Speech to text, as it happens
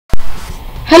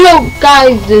Hello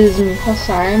guys, this is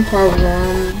Hassan from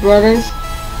Brothers.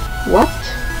 What?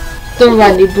 The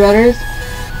Randy Brothers.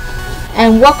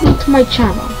 And welcome to my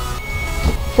channel.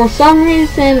 For some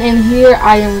reason in here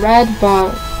I am red,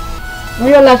 but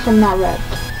real life I'm not red.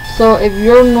 So if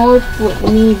you're annoyed with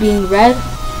me being red,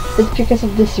 it's because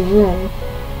of this room.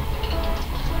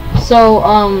 So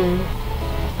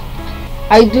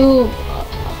I do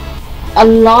a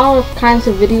lot of kinds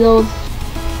of videos.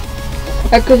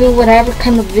 I could do whatever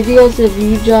kind of videos if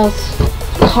you just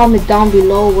comment down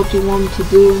below what you want me to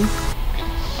do,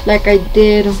 like I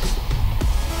did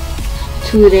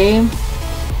today.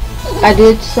 I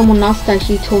did someone else that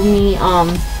he told me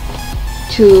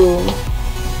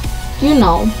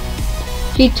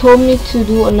he told me to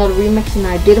do another remix, and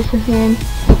I did it for him.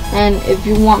 And if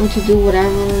you want me to do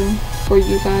whatever for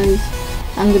you guys,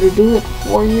 I'm gonna do it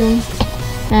for you.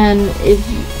 And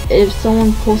if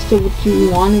someone posted what you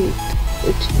wanted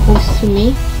to post to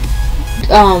me,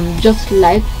 just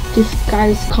like this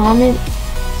guy's comment.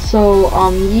 So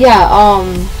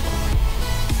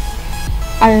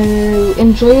I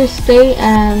enjoy your stay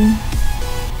and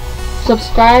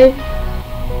subscribe,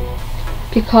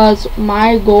 because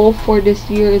my goal for this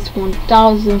year is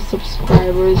 1,000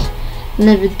 subscribers, and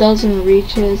if it doesn't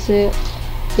reach it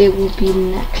will be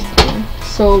next year.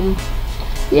 So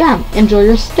yeah, enjoy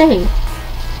your stay.